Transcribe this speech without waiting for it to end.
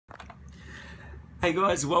Hey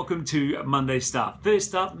guys, welcome to Monday Stuff.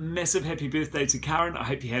 First up, massive happy birthday to Karen. I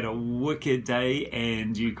hope you had a wicked day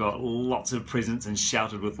and you got lots of presents and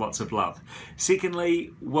shouted with lots of love.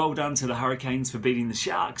 Secondly, well done to the Hurricanes for beating the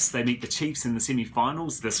Sharks. They meet the Chiefs in the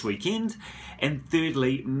semi-finals this weekend. And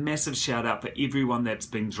thirdly, massive shout out for everyone that's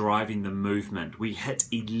been driving the movement. We hit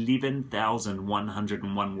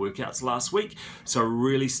 11,101 workouts last week, so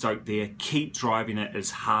really stoked there. Keep driving it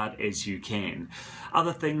as hard as you can.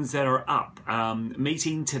 Other things that are up.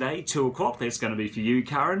 Meeting today, 2 o'clock. That's going to be for you,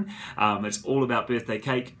 Karen. It's all about birthday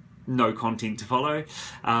cake. No content to follow.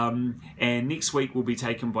 And next week will be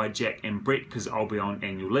taken by Jack and Brett because I'll be on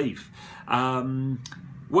annual leave.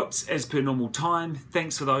 Whoops, as per normal time,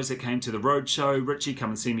 thanks for those that came to the roadshow. Richie, come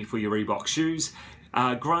and see me for your Reebok shoes.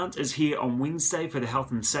 Grant is here on Wednesday for the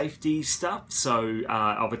health and safety stuff, so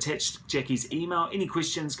I've attached Jackie's email. Any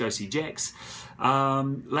questions, go see Jack's.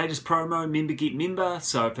 Latest promo, member get member,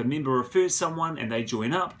 so if a member refers someone and they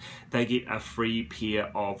join up, they get a free pair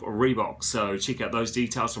of Reebok. So check out those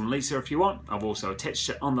details from Lisa if you want. I've also attached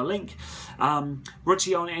it on the link.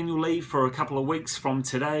 Richie on annual leave for a couple of weeks from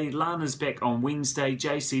today. Lana's back on Wednesday.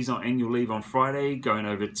 JC's on annual leave on Friday, going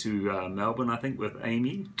over to Melbourne, I think, with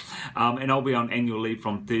Amy. And I'll be on annual leave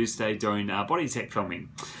from Thursday doing body tech filming.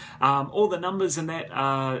 All the numbers and that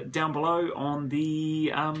are down below on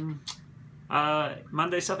the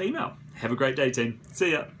Monday Stuff email. Have a great day, team.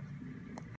 See ya.